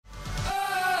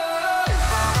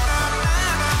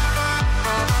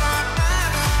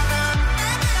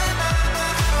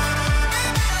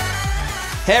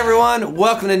Hey everyone,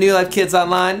 welcome to New Life Kids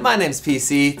Online. My name's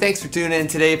PC. Thanks for tuning in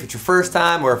today. If it's your first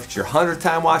time or if it's your 100th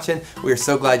time watching, we are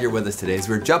so glad you're with us today as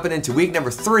we're jumping into week number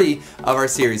 3 of our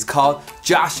series called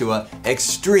Joshua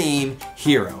Extreme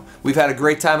Hero. We've had a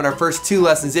great time in our first 2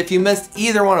 lessons. If you missed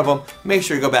either one of them, make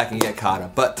sure you go back and get caught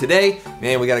up. But today,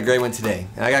 man, we got a great one today.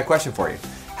 And I got a question for you.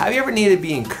 Have you ever needed to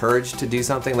be encouraged to do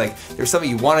something? Like there's something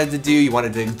you wanted to do, you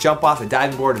wanted to jump off a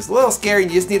diving board, it's a little scary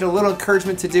and you just need a little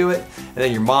encouragement to do it, and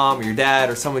then your mom or your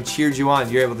dad or someone cheered you on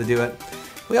and you're able to do it.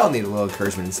 We all need a little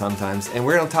encouragement sometimes, and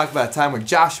we're going to talk about a time when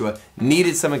Joshua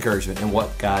needed some encouragement and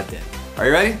what God did. Are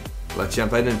you ready? Let's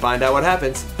jump in and find out what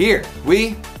happens. Here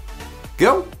we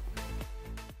go.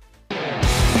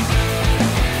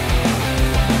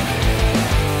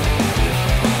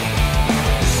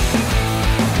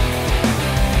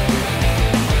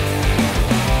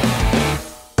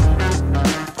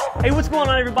 Hey, what's going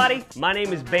on everybody? My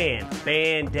name is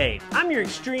Band-Aid. I'm your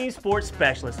extreme sports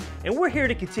specialist, and we're here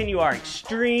to continue our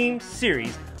extreme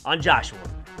series on Joshua.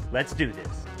 Let's do this.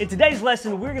 In today's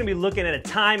lesson, we're going to be looking at a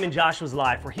time in Joshua's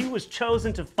life where he was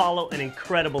chosen to follow an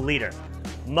incredible leader,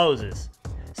 Moses.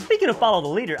 Speaking of follow the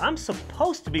leader, I'm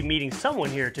supposed to be meeting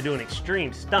someone here to do an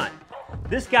extreme stunt.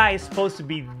 This guy is supposed to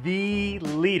be the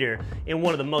leader in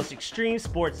one of the most extreme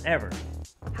sports ever.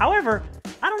 However,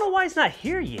 I don't know why he's not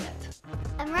here yet.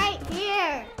 I'm right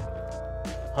here.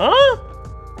 Huh?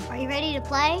 Are you ready to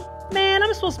play? Man,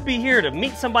 I'm supposed to be here to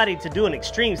meet somebody to do an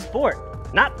extreme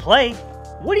sport, not play.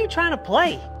 What are you trying to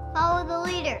play? Follow the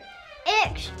leader.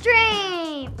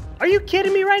 Extreme! Are you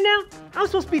kidding me right now? I'm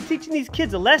supposed to be teaching these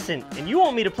kids a lesson, and you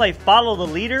want me to play follow the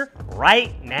leader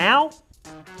right now?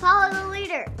 Follow the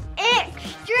leader.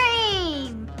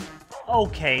 Extreme!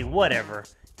 Okay, whatever.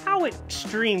 How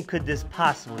extreme could this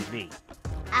possibly be?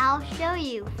 I'll show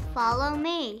you. Follow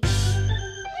me.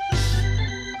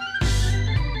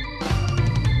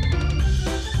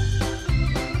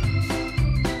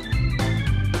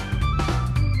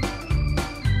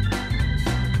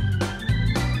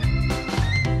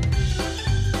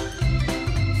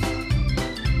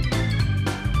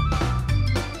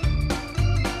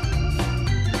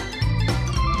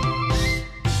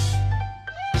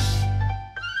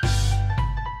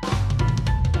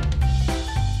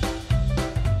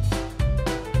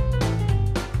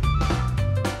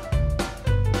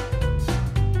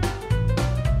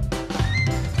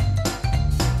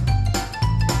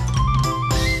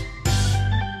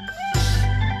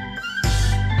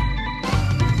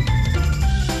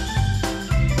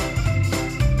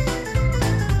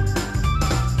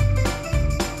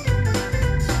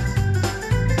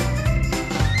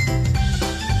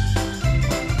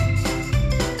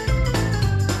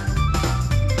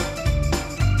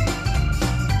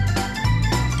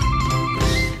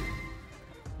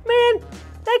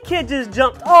 That kid just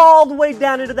jumped all the way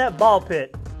down into that ball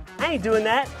pit. I ain't doing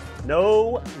that.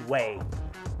 No way.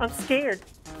 I'm scared.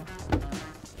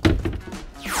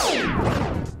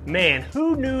 Man,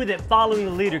 who knew that following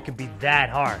the leader could be that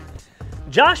hard?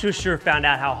 Joshua sure found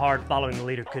out how hard following the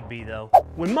leader could be, though.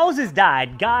 When Moses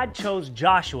died, God chose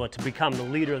Joshua to become the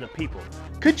leader of the people.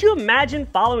 Could you imagine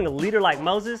following a leader like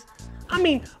Moses? I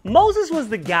mean, Moses was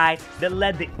the guy that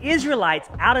led the Israelites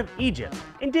out of Egypt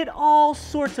and did all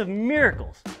sorts of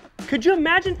miracles. Could you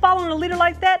imagine following a leader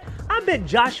like that? I bet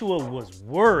Joshua was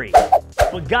worried.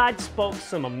 But God spoke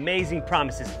some amazing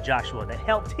promises to Joshua that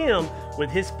helped him with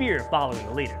his fear of following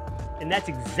the leader. And that's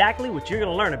exactly what you're going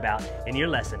to learn about in your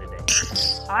lesson today.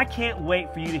 I can't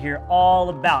wait for you to hear all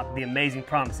about the amazing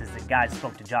promises that God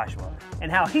spoke to Joshua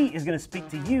and how he is going to speak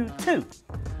to you too.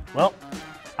 Well,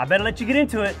 I better let you get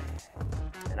into it.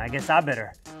 And I guess I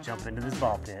better jump into this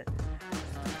ball pit.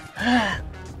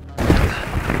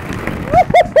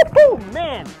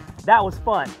 Man, that was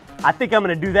fun. I think I'm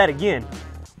gonna do that again.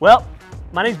 Well,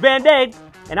 my name's Band-Aid,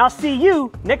 and I'll see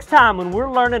you next time when we're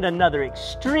learning another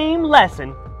extreme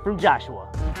lesson from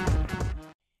Joshua.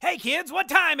 Hey kids, what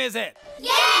time is it? Game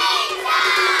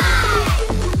time!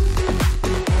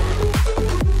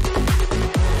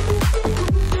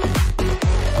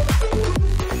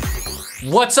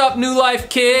 What's up, New Life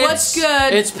Kids? What's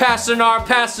good? It's Pastor Nar,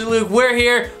 Pastor Luke. We're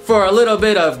here for a little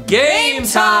bit of game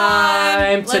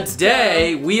time. Let's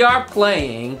Today, we are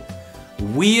playing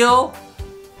Wheel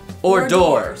or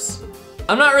Doors.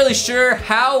 I'm not really sure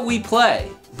how we play,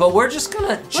 but we're just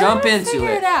gonna jump into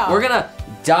figure it out. We're gonna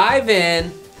dive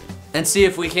in and see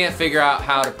if we can't figure out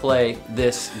how to play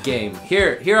this game.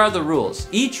 Here are the rules.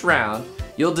 Each round,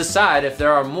 you'll decide if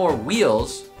there are more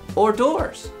wheels or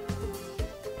doors.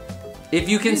 If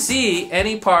you can see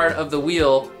any part of the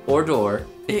wheel or door,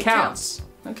 it counts.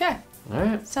 Okay. All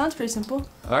right. Sounds pretty simple.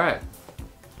 All right.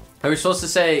 Are we supposed to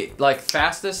say like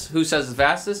fastest? Who says the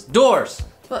fastest? Doors.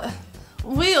 But,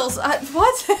 wheels.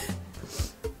 What?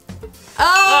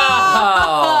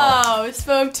 Oh. We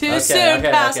spoke too soon,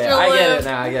 Pastor Luke.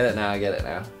 I get it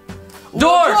now. Ooh,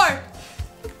 Doors. Door.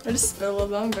 I just spilled a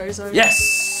bone. I'm very sorry.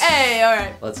 Yes. Hey, all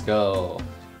right. Let's go.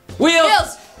 Wheels.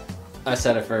 Wheels. I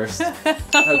said it first. Let's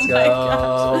Oh go. my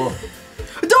gosh.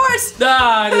 Doors.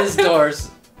 Ah, it is doors.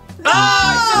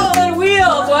 I said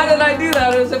wheels. Why did I do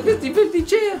that? It was a 50-50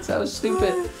 chance. That was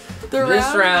stupid.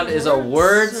 This round is a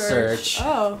word search.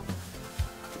 Oh.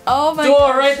 Oh my.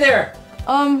 Door right there.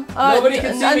 Nobody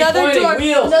can see another me pointing. door.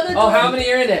 Wheels. Another door. Oh, how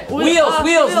many are in it? Wheels.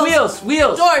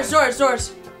 Wheels.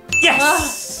 Doors.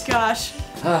 Yes. Gosh.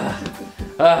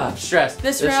 I'm stressed.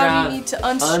 This round you need to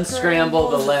unscramble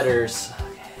the letters.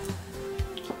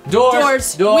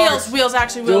 Doors. Wheels.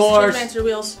 Actually, wheels. Doors. Should've answered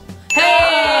wheels.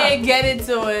 Hey, get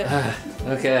into it.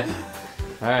 Okay.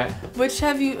 All right. Which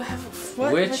have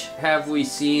have we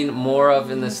seen more of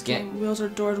in this game? Wheels or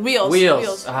doors? Wheels.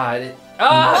 Doors.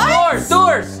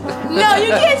 Doors. No, you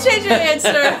can't change your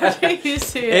answer. You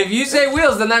see it. If you say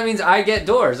wheels, then that means I get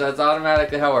doors. That's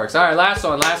automatically how it works. All right, last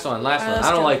one. Let's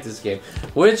I don't go. like this game.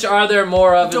 Which are there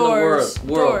more of in the world?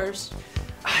 Doors.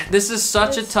 This is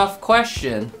such a tough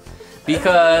question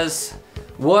because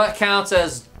what counts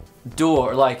as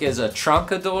door? Like, is a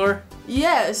trunk a door?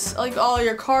 Yes, like all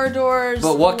your car doors.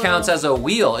 But what counts as a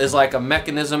wheel? Is like a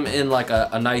mechanism in like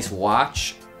a nice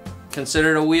watch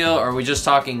considered a wheel? Or are we just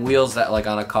talking wheels that like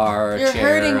on a car or a You're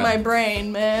chair? hurting my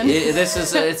brain, man.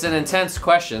 It's an intense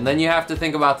question. Then you have to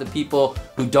think about the people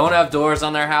who don't have doors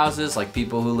on their houses, like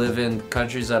people who live in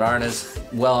countries that aren't as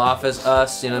well off as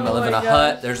us, you know, they live in a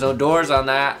hut, there's no doors on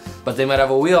that, but they might have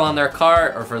a wheel on their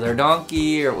cart or for their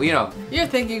donkey or, you know. You're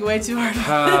thinking way too hard.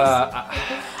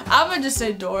 I'm gonna just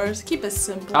say doors. Keep it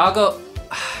simple. I'll go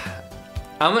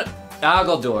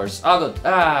doors.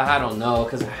 I don't know,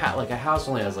 because a house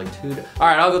only has like 2. All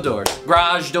right, I'll go doors.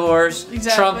 Garage doors,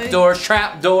 trunk doors,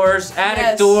 trap doors,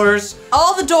 attic doors.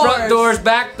 All the doors. Front doors,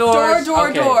 back doors.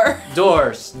 Door.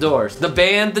 Doors. The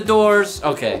band, the doors.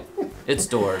 Okay, it's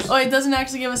doors. Oh, it doesn't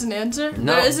actually give us an answer?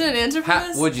 No. There isn't an answer for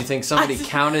this? Would you think somebody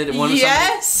counted one of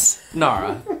Yes.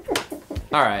 Nara.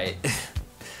 All right.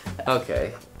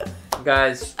 Okay.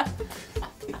 Guys,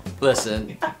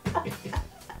 listen.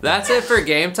 That's it for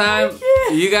game time.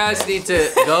 You guys need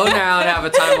to go now and have a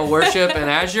time of worship. And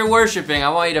as you're worshiping, I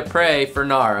want you to pray for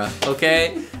Nara,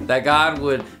 okay? That God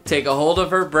would take a hold of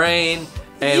her brain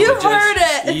and you heard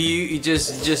it. You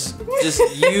just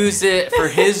use it for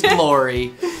His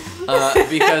glory,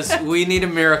 because we need a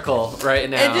miracle right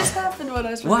now. It just happened when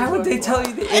I was. Why would they tell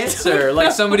you the answer?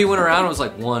 Like somebody went around and was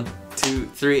like 1, 2,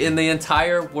 3 in the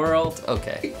entire world.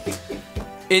 Okay.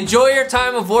 Enjoy your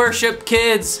time of worship,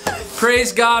 kids.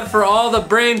 Praise God for all the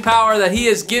brain power that He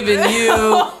has given you.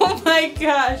 Oh my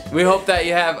gosh. We hope that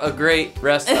you have a great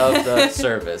rest of the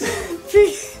service.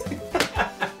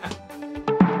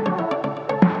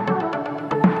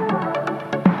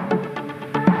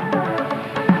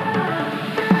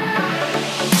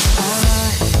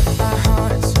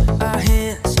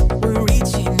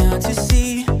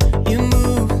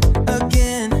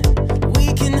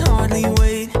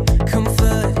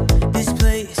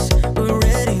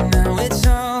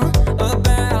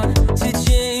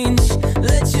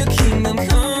 Let your kingdom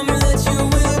come, let your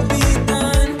will be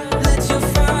done, let your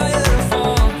fire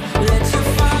fall.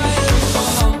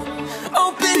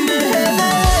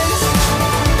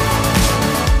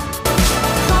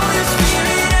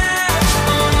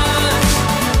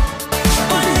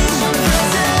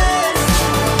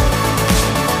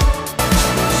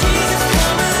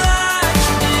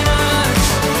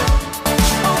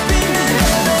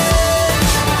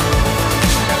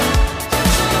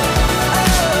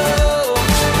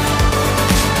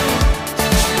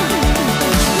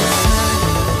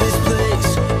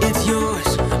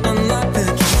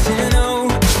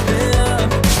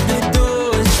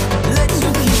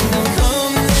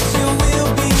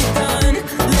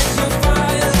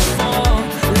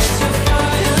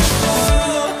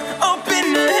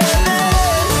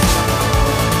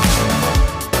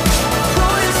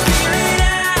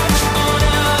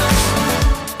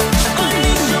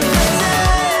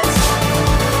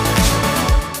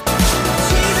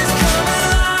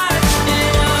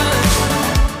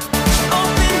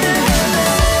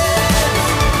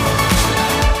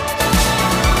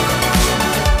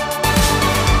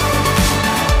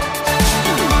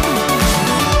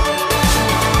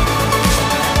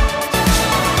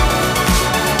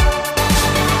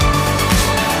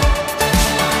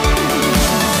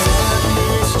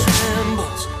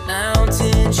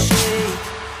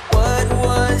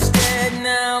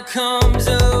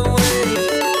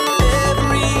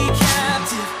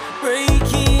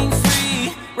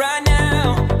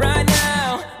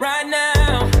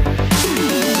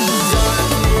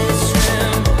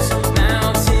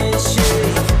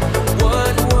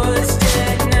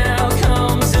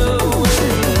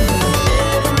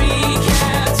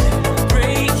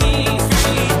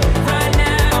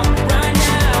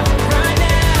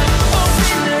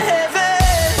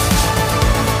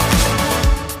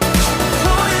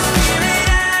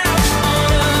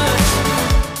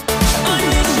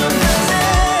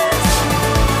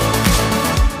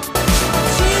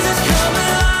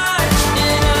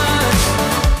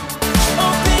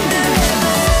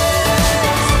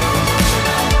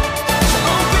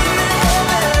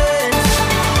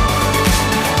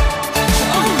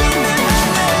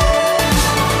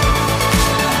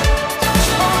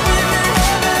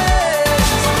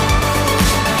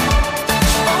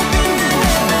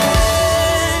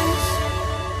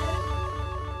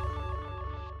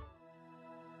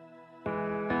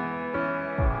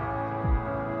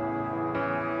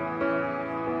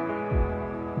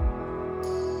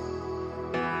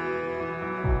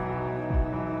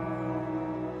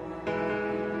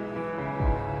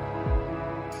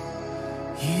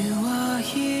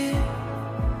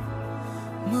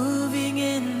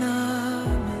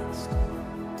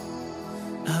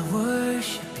 I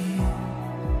worship you.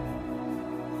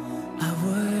 I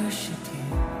worship you.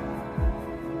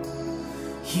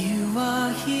 You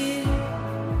are here,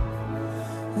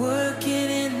 working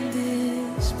in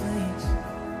this place.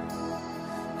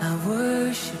 I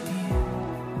worship you.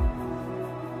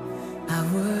 I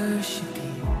worship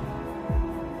you.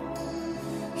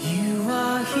 You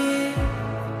are here,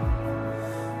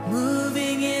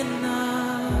 moving in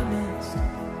our midst.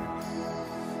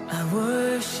 I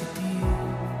worship you.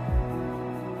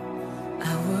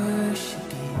 I worship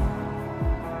you.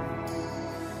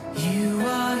 You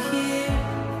are here,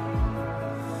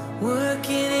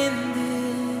 working in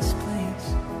this place.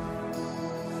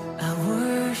 I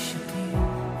worship you.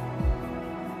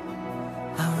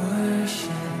 I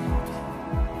worship you.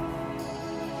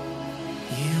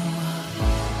 You are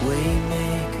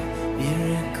waymaker,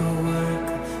 miracle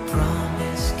worker,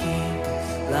 promise keeper,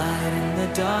 light in the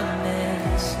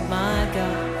darkness. My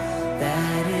God,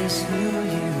 that is who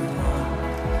you are.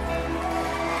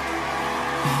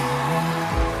 You are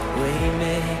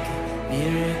waymaker,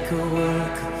 miracle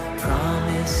worker,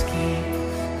 promise keeper,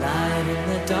 light in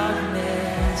the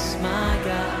darkness. My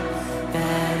God,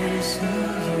 that is who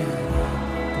you are.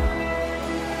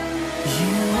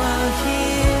 You are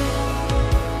here,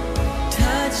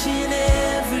 touching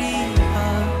every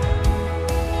heart.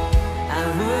 I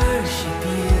worship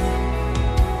you.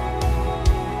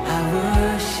 I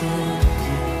worship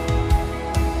you.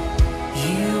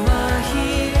 You are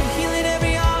here, healing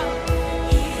every heart.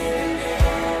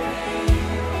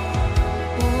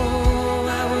 Oh,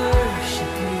 I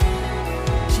worship you,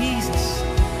 Jesus.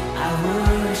 I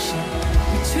worship.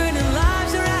 You're turning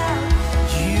lives around.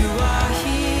 You are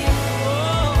here,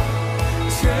 oh,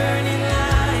 turning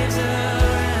lives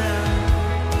around.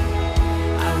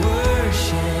 I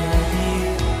worship you.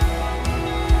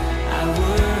 I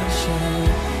worship.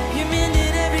 You're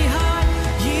mending every heart.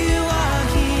 You are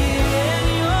here, and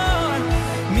you're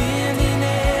mending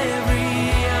every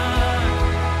heart.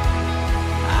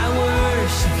 I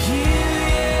worship you,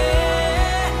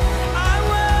 yeah. I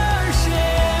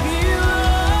worship you,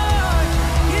 Lord.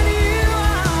 And you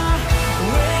are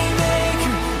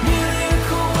waymaker,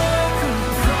 miracle worker,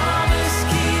 promise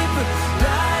keeper,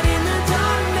 light in the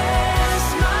darkness.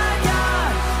 My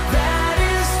God, that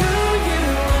is who you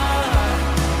are.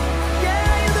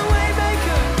 Yeah, you're the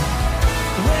waymaker,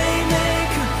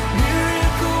 waymaker,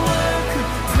 miracle worker,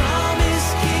 promise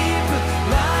keeper,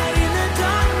 light in the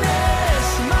darkness.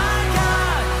 My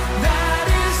God, that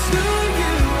is who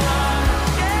you are.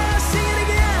 Yeah, sing it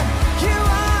again. You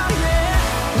are, yeah,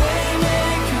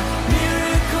 waymaker,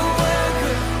 miracle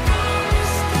worker,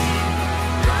 promise keeper,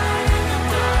 light in the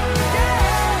darkness.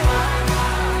 Yeah, my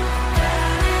God,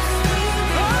 that is who you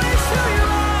are. Oh, it's who you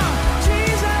are,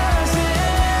 Jesus.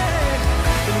 Yeah,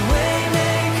 the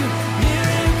waymaker,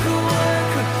 miracle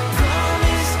worker,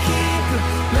 promise keeper,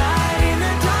 light in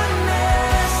the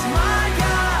darkness. My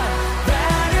God,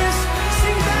 that is,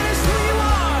 sing, that is who you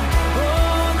are.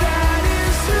 Oh, that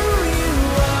is who you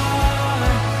are.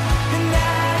 And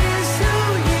that is who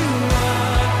you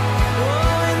are.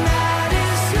 Oh, and that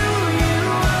is who you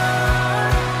are.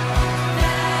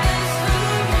 That is who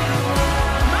you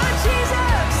are. My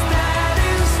Jesus, that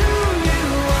is who you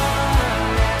are.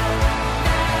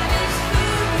 That is who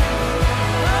you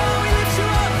are. Oh, we lift you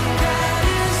up. That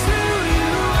is who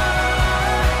you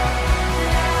are.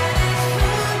 That is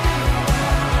who you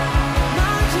are.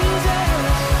 My Jesus.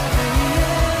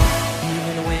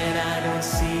 Even when I don't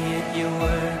see it, you're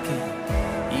working.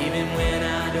 Even when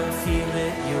I don't feel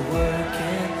it, you're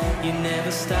working. You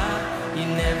never stop. You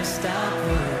never stop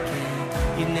working.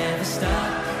 You never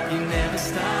stop. You never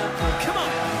stop working. Come on.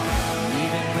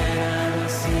 Even when I don't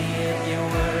see it, you're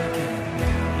working.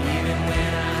 Even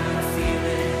when I don't feel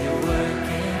it, you're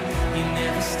working. You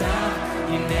never stop.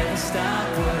 You never stop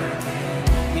working.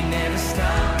 You never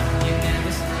stop. You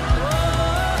never stop.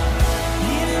 Oh,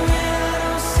 even when I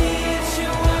don't see it,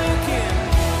 you're working.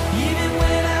 Even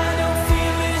when I don't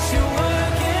feel it, you're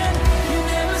working. You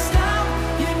never stop.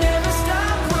 You never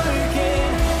stop working.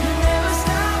 You never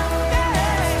stop.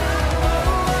 Yeah.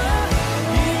 Oh,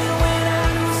 even when I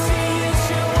don't see it,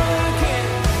 you're working.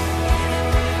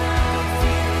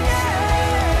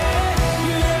 Yeah.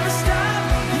 You never stop.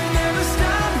 You never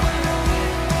stop.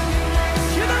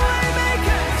 You're the way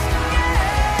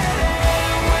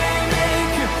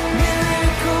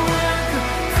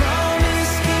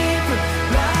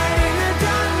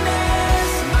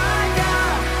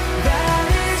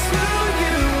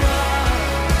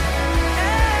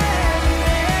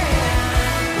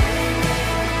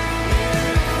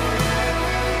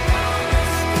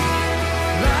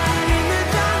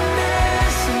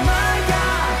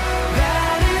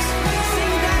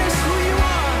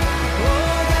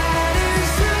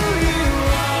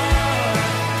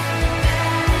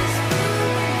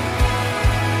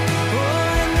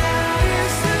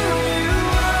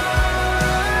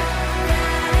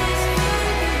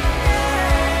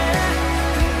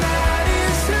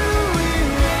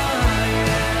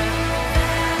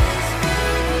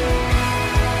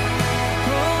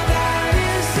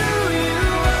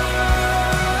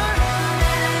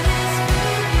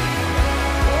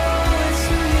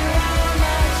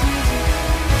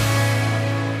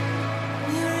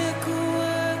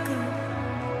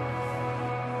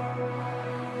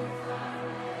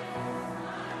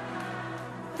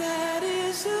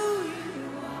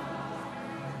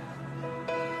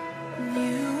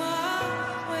You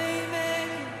are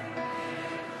waymaker,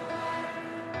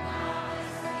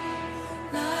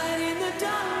 light in the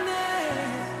darkness.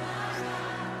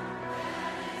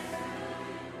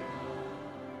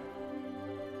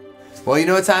 Well, you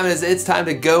know what time it is? It's time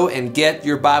to go and get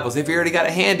your Bibles. If you already got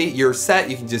it handy, you're set.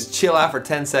 You can just chill out for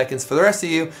 10 seconds. For the rest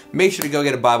of you, make sure to go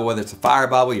get a Bible, whether it's a Fire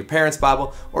Bible, your parents'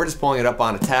 Bible, or just pulling it up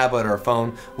on a tablet or a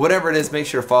phone. Whatever it is, make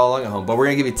sure to follow along at home. But we're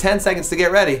going to give you 10 seconds to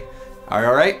get ready. All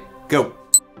right? Go.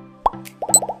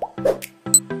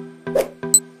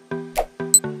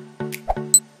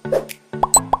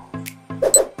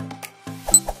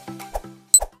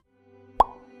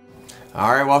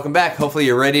 All right, welcome back. Hopefully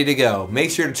you're ready to go. Make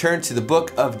sure to turn to the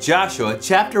book of Joshua,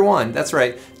 chapter 1. That's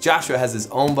right, Joshua has his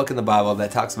own book in the Bible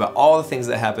that talks about all the things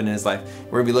that happened in his life.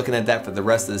 We're gonna be looking at that for the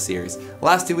rest of the series. The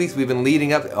last 2 weeks we've been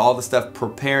leading up all the stuff,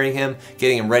 preparing him,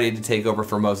 getting him ready to take over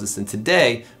for Moses. And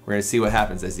today we're gonna see what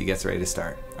happens as he gets ready to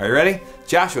start. Are you ready?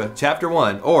 Joshua, chapter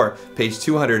 1, or page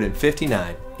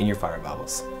 259 in your Fire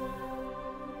Bibles.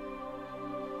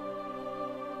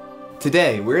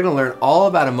 Today, we're going to learn all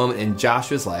about a moment in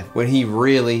Joshua's life when he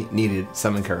really needed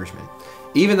some encouragement.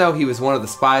 Even though he was one of the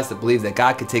spies that believed that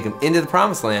God could take him into the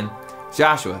Promised Land,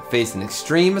 Joshua faced an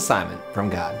extreme assignment from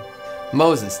God.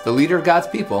 Moses, the leader of God's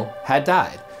people, had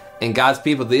died, and God's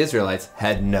people, the Israelites,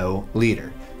 had no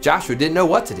leader. Joshua didn't know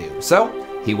what to do, so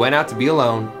he went out to be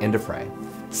alone and to pray.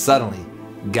 Suddenly,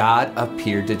 God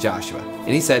appeared to Joshua, and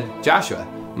he said, "Joshua,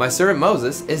 my servant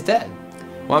Moses is dead."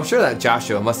 Well, I'm sure that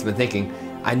Joshua must have been thinking,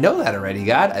 "I know that already,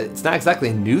 God. It's not exactly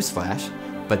a newsflash."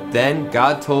 But then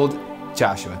God told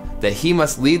Joshua that he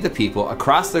must lead the people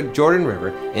across the Jordan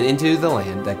River and into the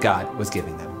land that God was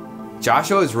giving them.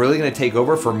 Joshua is really going to take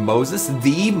over for Moses,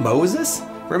 the Moses?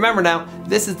 Remember now,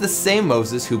 this is the same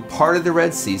Moses who parted the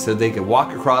Red Sea so they could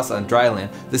walk across on dry land.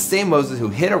 The same Moses who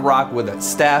hit a rock with a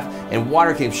staff and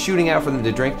water came shooting out for them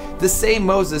to drink. The same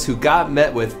Moses who God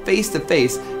met with face to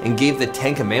face and gave the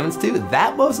 10 Commandments to.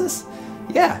 That Moses?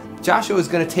 Yeah, Joshua was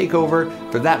going to take over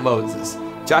for that Moses.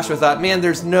 Joshua thought, man,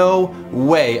 there's no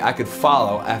way I could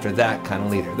follow after that kind of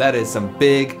leader. That is some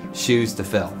big shoes to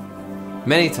fill.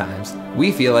 Many times,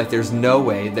 we feel like there's no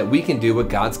way that we can do what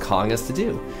God's calling us to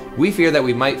do. We fear that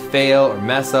we might fail or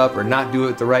mess up or not do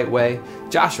it the right way.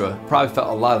 Joshua probably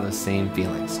felt a lot of the same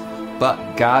feelings.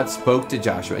 But God spoke to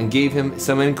Joshua and gave him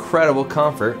some incredible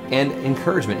comfort and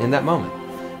encouragement in that moment.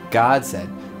 God said,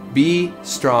 "Be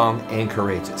strong and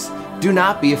courageous. Do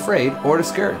not be afraid or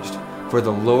discouraged, for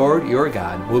the Lord your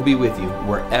God will be with you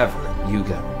wherever you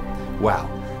go." Wow,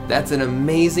 that's an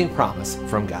amazing promise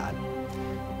from God.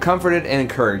 Comforted and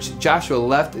encouraged, Joshua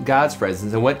left God's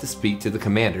presence and went to speak to the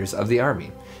commanders of the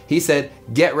army. He said,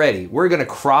 "Get ready, we're going to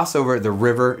cross over the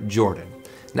river Jordan."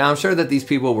 Now I'm sure that these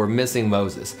people were missing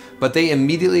Moses, but they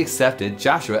immediately accepted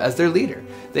Joshua as their leader.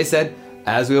 They said,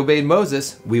 "As we obeyed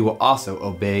Moses, we will also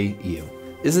obey you."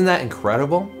 Isn't that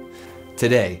incredible?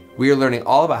 Today, we are learning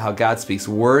all about how God speaks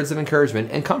words of encouragement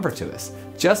and comfort to us,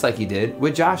 just like he did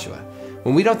with Joshua.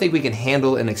 When we don't think we can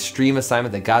handle an extreme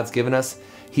assignment that God's given us,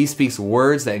 he speaks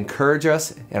words that encourage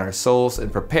us in our souls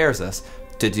and prepares us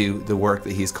to do the work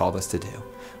that he's called us to do.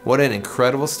 What an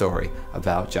incredible story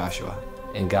about Joshua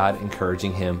and God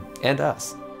encouraging him and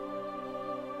us.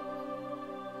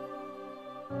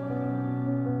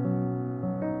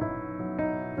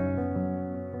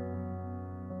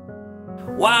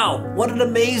 Wow, what an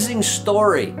amazing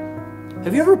story.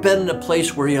 Have you ever been in a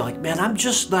place where you're like, man, I'm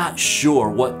just not sure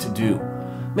what to do.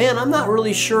 Man, I'm not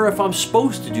really sure if I'm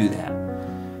supposed to do that.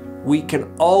 We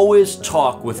can always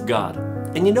talk with God.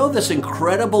 And you know this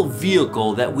incredible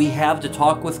vehicle that we have to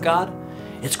talk with God?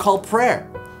 It's called prayer.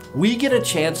 We get a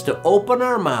chance to open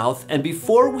our mouth, and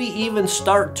before we even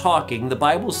start talking, the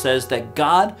Bible says that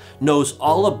God knows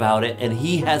all about it and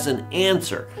he has an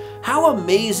answer. How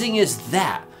amazing is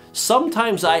that?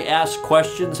 Sometimes I ask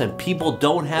questions and people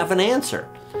don't have an answer.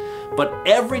 But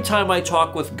every time I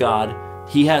talk with God,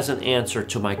 he has an answer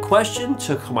to my question,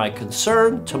 to my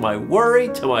concern, to my worry,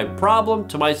 to my problem,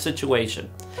 to my situation.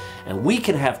 And we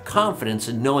can have confidence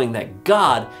in knowing that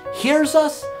God hears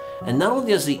us, and not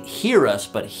only does he hear us,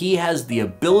 but he has the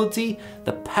ability,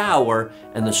 the power,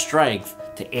 and the strength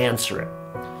to answer it.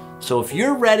 So if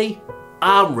you're ready,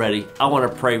 I'm ready. I want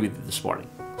to pray with you this morning.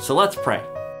 So let's pray.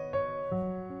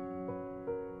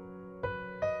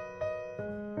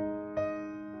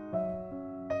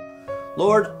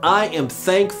 Lord, I am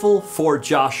thankful for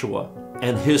Joshua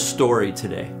and his story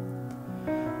today.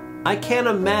 I can't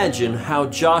imagine how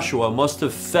Joshua must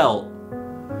have felt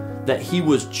that he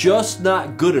was just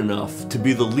not good enough to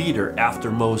be the leader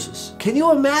after Moses. Can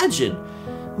you imagine?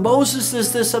 Moses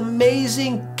is this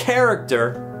amazing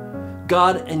character.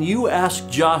 God, and you ask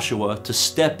Joshua to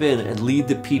step in and lead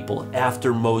the people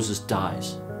after Moses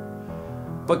dies.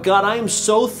 But God, I am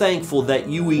so thankful that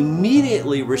you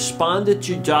immediately responded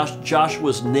to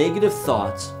Joshua's negative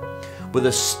thoughts with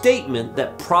a statement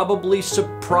that probably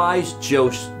surprised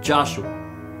Joshua.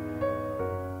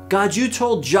 God, you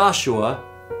told Joshua,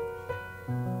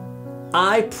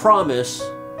 I promise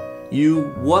you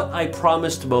what I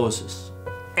promised Moses.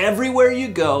 Everywhere you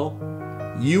go,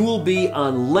 you will be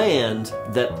on land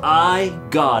that I,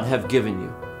 God, have given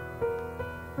you.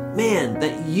 Man,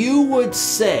 that you would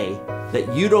say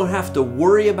that you don't have to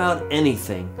worry about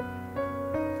anything.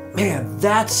 Man,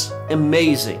 that's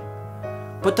amazing.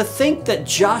 But to think that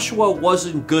Joshua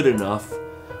wasn't good enough,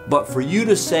 but for you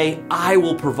to say, I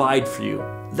will provide for you,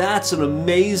 that's an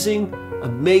amazing,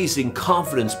 amazing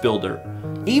confidence builder.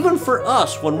 Even for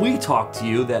us when we talk to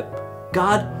you that,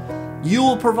 God, you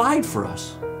will provide for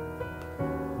us.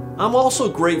 I'm also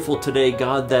grateful today,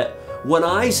 God, that when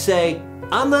I say,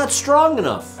 I'm not strong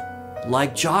enough,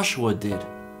 like Joshua did,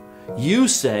 you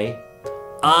say,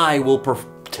 I will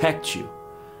protect you.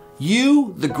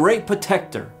 You, the great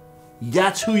protector,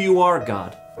 that's who you are,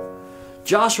 God.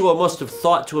 Joshua must have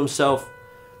thought to himself,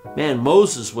 man,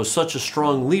 Moses was such a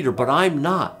strong leader, but I'm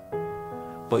not.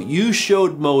 But you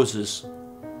showed Moses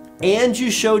and you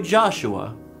showed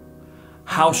Joshua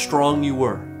how strong you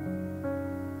were.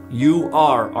 You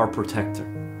are our protector.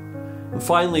 And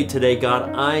finally today,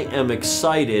 God, I am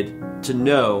excited to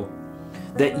know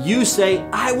that you say,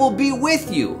 I will be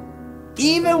with you,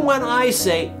 even when I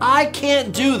say, I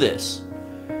can't do this.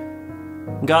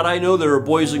 God, I know there are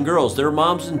boys and girls, there are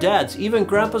moms and dads, even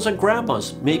grandpas and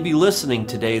grandmas may be listening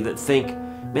today that think,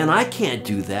 man, I can't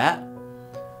do that.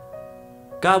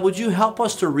 God, would you help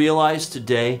us to realize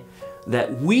today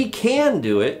that we can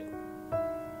do it,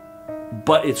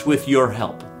 but it's with your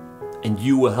help, and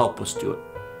you will help us do it.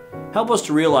 Help us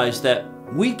to realize that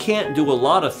we can't do a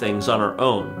lot of things on our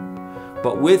own,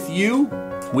 but with you,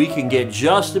 we can get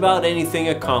just about anything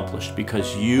accomplished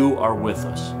because you are with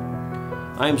us.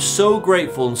 I am so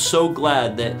grateful and so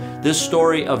glad that this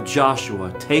story of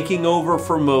Joshua taking over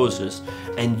for Moses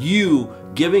and you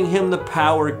giving him the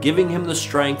power, giving him the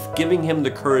strength, giving him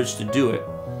the courage to do it,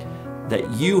 that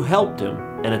you helped him,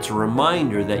 and it's a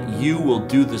reminder that you will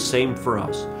do the same for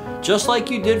us. Just like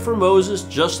you did for Moses,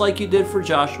 just like you did for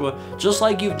Joshua, just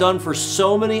like you've done for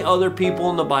so many other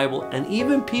people in the Bible, and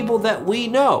even people that we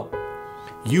know,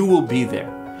 you will be there,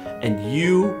 and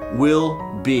you will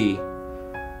be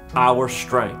our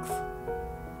strength.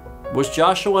 Was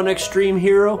Joshua an extreme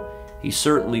hero? He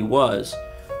certainly was,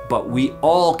 but we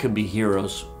all can be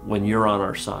heroes when you're on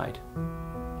our side.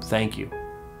 Thank you.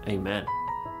 Amen.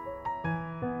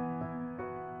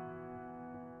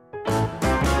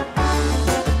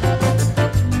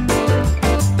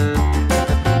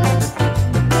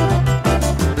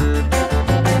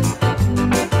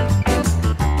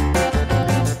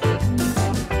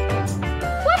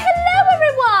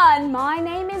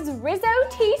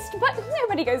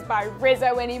 Goes by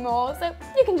Rizzo anymore, so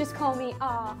you can just call me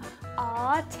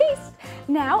Artiste.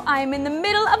 Now I'm in the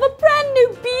middle of a brand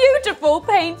new beautiful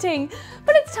painting,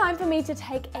 but it's time for me to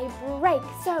take a break.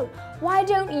 So why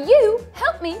don't you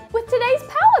help me with today's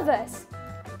power verse?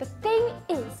 The thing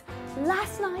is,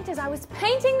 last night as I was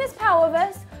painting this power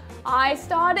verse, I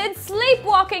started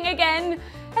sleepwalking again,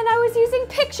 and I was using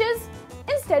pictures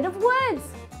instead of words.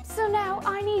 So now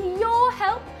I need your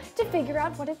help to figure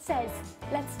out what it says.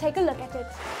 Let's take a look at it.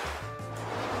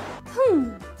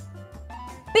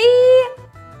 Be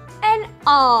an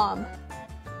arm.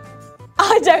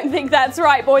 I don't think that's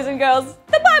right, boys and girls.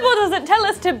 The Bible doesn't tell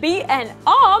us to be an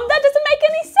arm. That doesn't make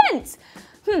any sense.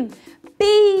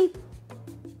 Be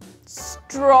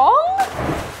strong?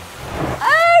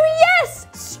 Oh yes,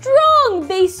 strong.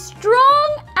 Be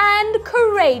strong and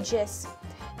courageous.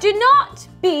 Do not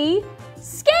be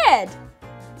scared.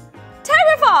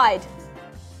 Terrified.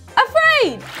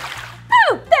 Afraid.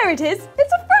 Oh, there it is.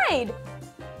 It's afraid.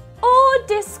 Or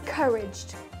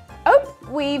discouraged. Oh,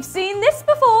 we've seen this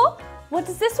before. What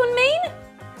does this one mean?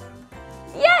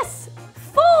 Yes,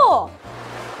 for.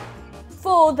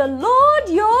 For the Lord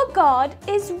your God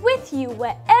is with you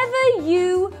wherever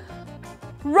you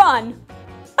run.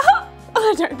 Oh,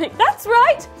 I don't think that's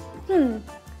right.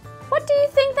 What do you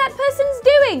think that person's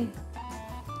doing?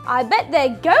 I bet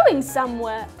they're going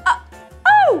somewhere.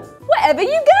 Oh, wherever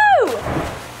you go.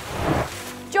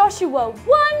 Joshua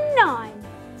 1:9.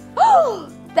 Oh,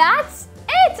 that's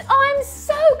it. I'm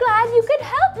so glad you could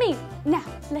help me. Now,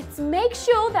 let's make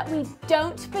sure that we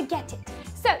don't forget it.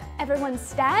 So, everyone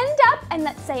stand up and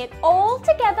let's say it all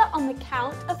together on the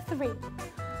count of 3.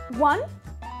 1,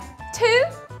 2,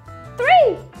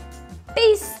 3.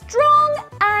 Be strong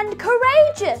and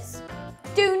courageous.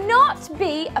 Do not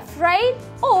be afraid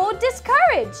or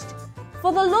discouraged,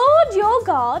 for the Lord your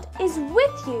God is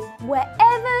with you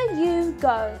wherever you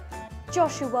go.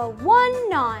 Joshua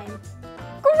 1:9.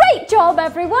 Great job,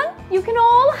 everyone! You can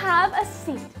all have a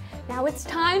seat. Now it's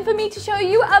time for me to show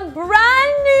you a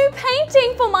brand new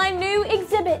painting for my new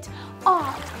exhibit,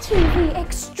 Art TV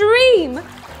Extreme.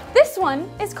 This one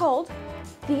is called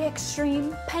the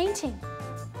Extreme Painting.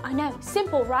 I know,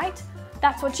 simple, right?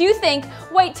 That's what you think.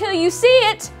 Wait till you see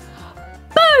it.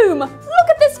 Boom! Look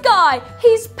at this guy.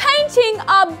 He's painting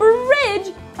a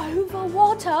bridge over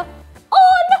water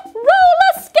on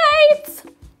roller skates.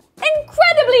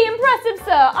 Incredibly impressive,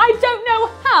 sir. I don't know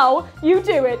how you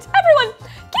do it. Everyone,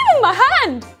 give him a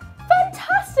hand.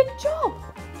 Fantastic job.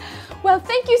 Well,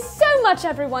 thank you so much,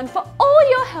 everyone, for all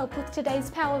your help with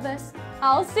today's Powerverse.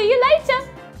 I'll see you later.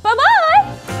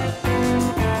 Bye-bye.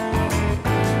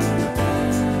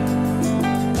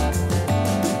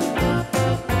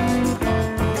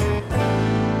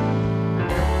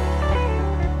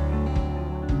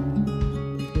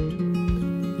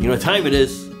 You know what time it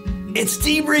is? It's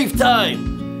debrief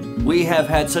time! We have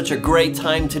had such a great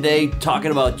time today talking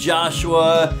about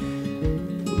Joshua,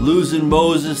 losing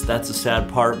Moses, that's a sad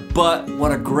part, but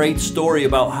what a great story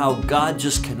about how God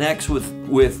just connects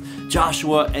with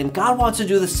Joshua, and God wants to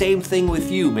do the same thing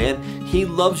with you, man. He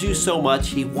loves you so much,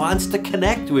 He wants to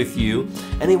connect with you,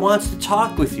 and He wants to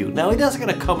talk with you. Now, He doesn't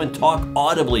gonna come and talk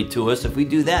audibly to us. If we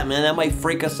do that, man, that might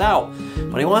freak us out.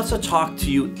 But He wants to talk to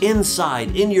you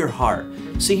inside, in your heart.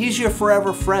 See, He's your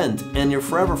forever friend, and your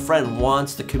forever friend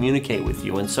wants to communicate with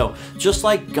you. And so, just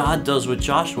like God does with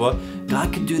Joshua,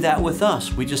 God can do that with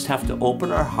us. We just have to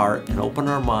open our heart and open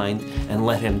our mind and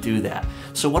let Him do that.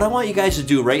 So what I want you guys to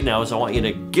do right now is I want you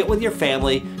to get with your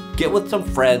family, get with some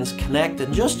friends, connect,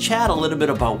 and just chat a little bit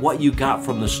about what you got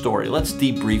from the story. Let's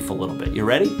debrief a little bit. You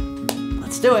ready?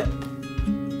 Let's do it.